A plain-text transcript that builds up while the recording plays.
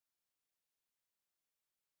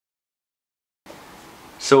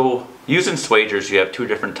So using swagers, you have two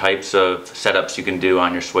different types of setups you can do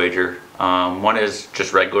on your swager. One is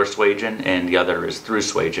just regular swaging and the other is through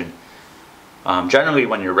swaging. Generally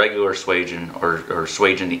when you're regular swaging or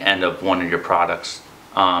swaging the end of one of your products,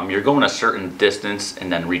 you're going a certain distance and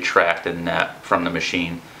then retracting that from the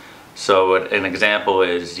machine. So an example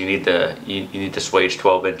is you need to swage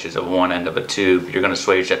 12 inches of one end of a tube. You're going to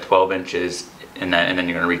swage that 12 inches and then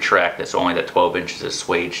you're going to retract it, so only that 12 inches is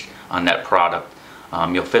swaged on that product.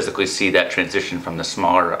 You'll physically see that transition from the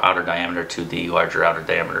smaller outer diameter to the larger outer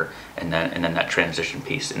diameter, and then that transition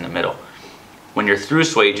piece in the middle. When you're through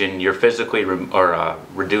swaging, you're physically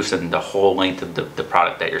reducing the whole length of the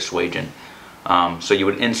product that you're swaging. So you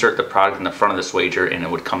would insert the product in the front of the swager and it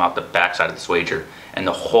would come out the back side of the swager and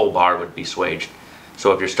the whole bar would be swaged.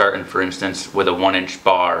 So if you're starting, for instance, with a 1-inch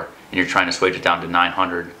bar and you're trying to swage it down to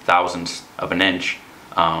 900 thousandths of an inch,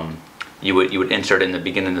 you would insert it in the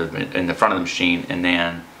beginning in the front of the machine, and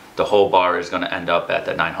then the whole bar is going to end up at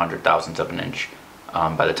the 900 thousandths of an inch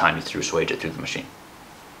by the time you through swage it through the machine.